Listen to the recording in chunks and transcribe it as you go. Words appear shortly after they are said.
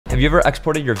Have you ever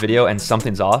exported your video and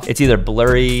something's off? It's either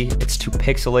blurry, it's too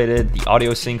pixelated, the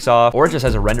audio syncs off, or it just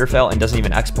has a render fail and doesn't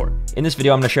even export. In this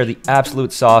video, I'm gonna share the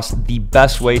absolute sauce, the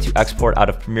best way to export out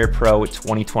of Premiere Pro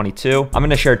 2022. I'm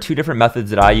gonna share two different methods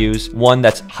that I use. One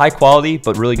that's high quality,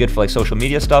 but really good for like social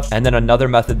media stuff. And then another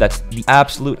method that's the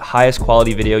absolute highest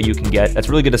quality video you can get. That's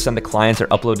really good to send to clients or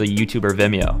upload to YouTube or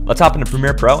Vimeo. Let's hop into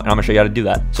Premiere Pro and I'm gonna show you how to do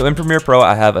that. So in Premiere Pro,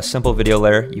 I have a simple video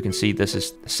layer. You can see this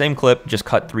is the same clip, just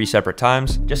cut 3 separate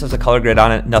times. Just has a color grade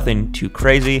on it, nothing too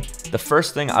crazy. The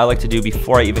first thing I like to do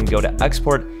before I even go to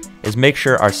export is make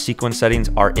sure our sequence settings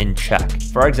are in check.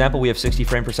 For our example, we have 60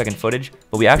 frames per second footage,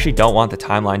 but we actually don't want the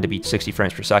timeline to be 60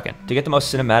 frames per second. To get the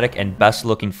most cinematic and best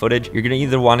looking footage, you're gonna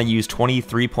either wanna use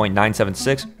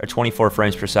 23.976 or 24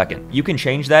 frames per second. You can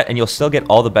change that and you'll still get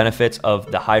all the benefits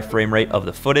of the high frame rate of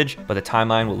the footage, but the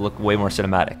timeline will look way more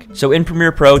cinematic. So in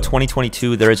Premiere Pro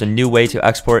 2022, there is a new way to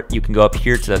export. You can go up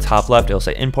here to the top left, it'll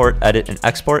say import, edit, and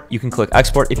export. You can click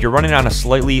export. If you're running on a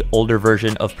slightly older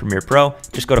version of Premiere Pro,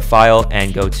 just go to file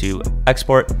and go to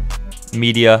export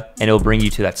media, and it'll bring you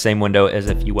to that same window as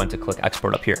if you went to click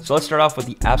export up here. So let's start off with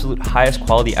the absolute highest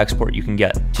quality export you can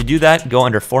get. To do that, go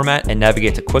under format and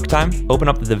navigate to QuickTime, open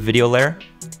up the video layer,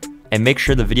 and make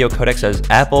sure the video codec says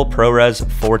Apple ProRes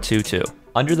 422.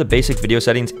 Under the basic video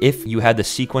settings, if you had the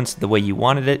sequence the way you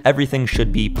wanted it, everything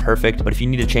should be perfect. But if you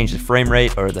need to change the frame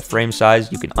rate or the frame size,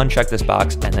 you can uncheck this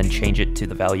box and then change it to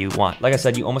the value you want. Like I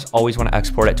said, you almost always want to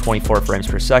export at 24 frames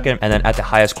per second and then at the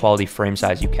highest quality frame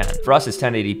size you can. For us, it's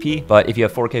 1080p, but if you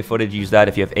have 4K footage, use that.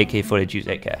 If you have 8K footage, use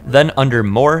 8K. Then under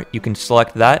more, you can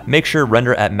select that. Make sure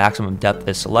render at maximum depth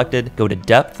is selected. Go to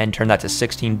depth and turn that to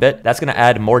 16-bit. That's going to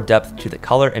add more depth to the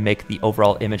color and make the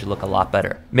overall image look a lot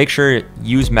better. Make sure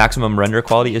use maximum render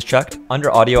quality is checked.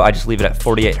 Under audio, I just leave it at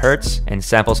 48 Hertz and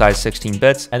sample size 16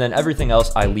 bits, and then everything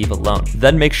else I leave alone.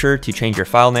 Then make sure to change your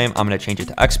file name. I'm going to change it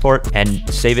to export and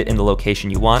save it in the location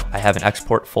you want. I have an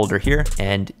export folder here,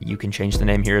 and you can change the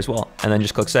name here as well. And then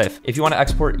just click save. If you want to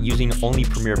export using only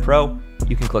Premiere Pro,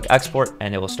 you can click export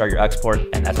and it will start your export,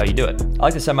 and that's how you do it. I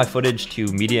like to send my footage to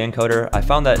Media Encoder. I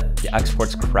found that the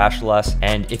exports crash less,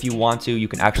 and if you want to, you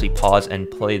can actually pause and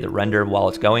play the render while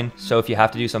it's going. So if you have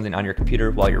to do something on your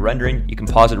computer while you're rendering, you can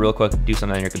pause it real quick, do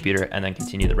something on your computer, and then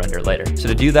continue the render later. So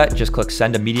to do that, just click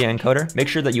send to Media Encoder. Make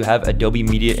sure that you have Adobe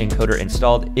Media Encoder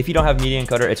installed. If you don't have Media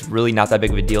Encoder, it's really not that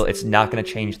big of a deal. It's not going to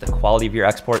change the quality of your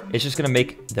export. It's just going to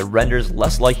make the renders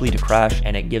less likely to crash,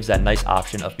 and it gives that nice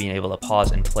option of being able to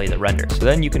pause and play the render. So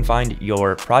then you can find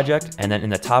your project, and then in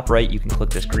the top right, you can click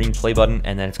this green play button,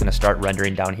 and then it's going to start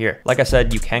rendering down here. Like I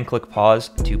said, you can click pause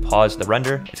to pause the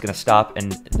render. It's going to stop,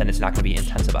 and then it's not going to be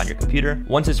intensive on your computer.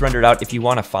 Once it's rendered out, if you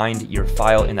want to find your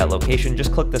file in that location,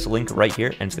 just click this link right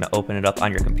here, and it's going to open it up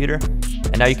on your computer.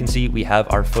 And now you can see we have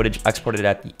our footage exported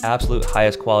at the absolute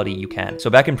highest quality you can. So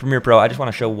back in Premiere Pro, I just want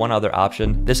to show one other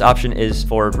option. This option is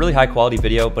for really high quality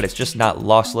video, but it's just not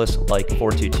lossless like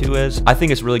 422 is. I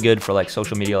think it's really good for like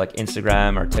social media like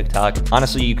Instagram or TikTok.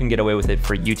 Honestly, you can get away with it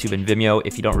for YouTube and Vimeo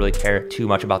if you don't really care too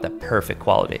much about the perfect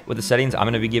quality. With the settings I'm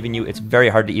going to be giving you, it's very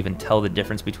hard to even tell the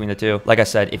difference between the two. Like I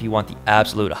said, if you want the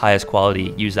absolute highest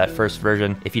quality, use that first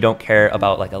version. If you don't care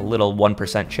about like a little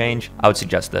 1% change, I would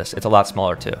suggest this. It's a lot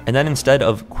smaller too. And then instead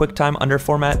of QuickTime under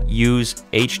format, use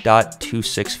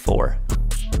H.264.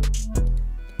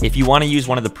 If you want to use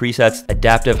one of the presets,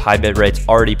 adaptive high bit rate's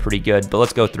already pretty good, but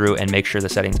let's go through and make sure the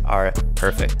settings are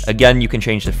perfect. Again, you can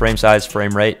change the frame size,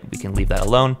 frame rate, we can leave that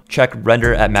alone. Check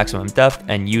render at maximum depth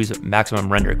and use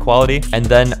maximum render quality. And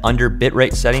then under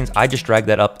bitrate settings, I just drag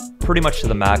that up pretty much to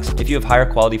the max. If you have higher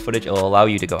quality footage, it'll allow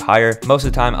you to go higher. Most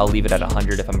of the time, I'll leave it at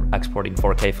 100 if I'm exporting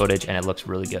 4K footage and it looks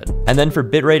really good. And then for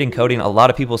bitrate encoding, a lot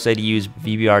of people say to use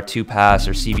VBR 2 pass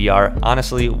or CBR.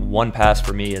 Honestly, 1 pass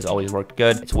for me has always worked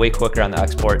good. It's way quicker on the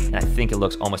export, and I think it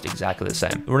looks almost exactly the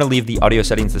same. We're gonna leave the audio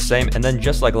settings the same, and then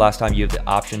just like last time, you have the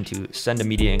option to send a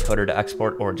media encoder to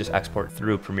export or just export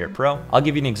through Premiere Pro. I'll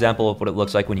give you an example of what it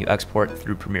looks like when you export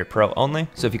through Premiere Pro only.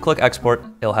 So if you click export,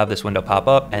 it'll have this window pop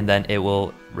up, and then it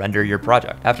will render your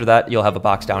project. After that, you'll have a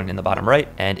box down in the bottom right,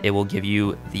 and it will give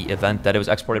you the event that it was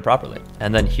exported properly.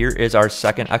 And then here is our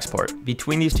second export.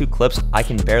 Between these two clips, I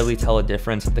can barely tell a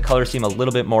difference. The colors seem a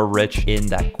little bit more rich in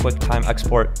that QuickTime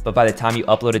export, but by the time you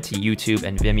upload it to YouTube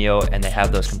and Vimeo and they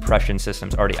have those compression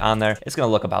systems already on there, it's gonna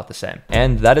look about the same.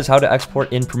 And that is how to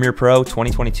export in Premiere Pro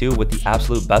 2022 with the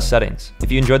absolute best settings.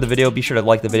 If you enjoyed the video, be sure to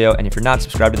like the video, and if you're not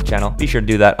subscribed to the channel, be sure to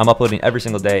do that. I'm uploading every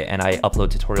single day, and I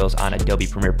upload tutorials on Adobe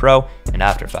Premiere Pro and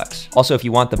After Effects. Also, if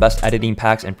you want the best editing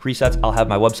packs and presets, I'll have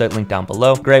my website linked down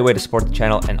below. Great way to support the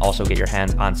channel and also get your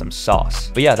hands on some sauce.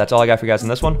 But yeah, that's all I got for you guys in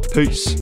this one. Peace.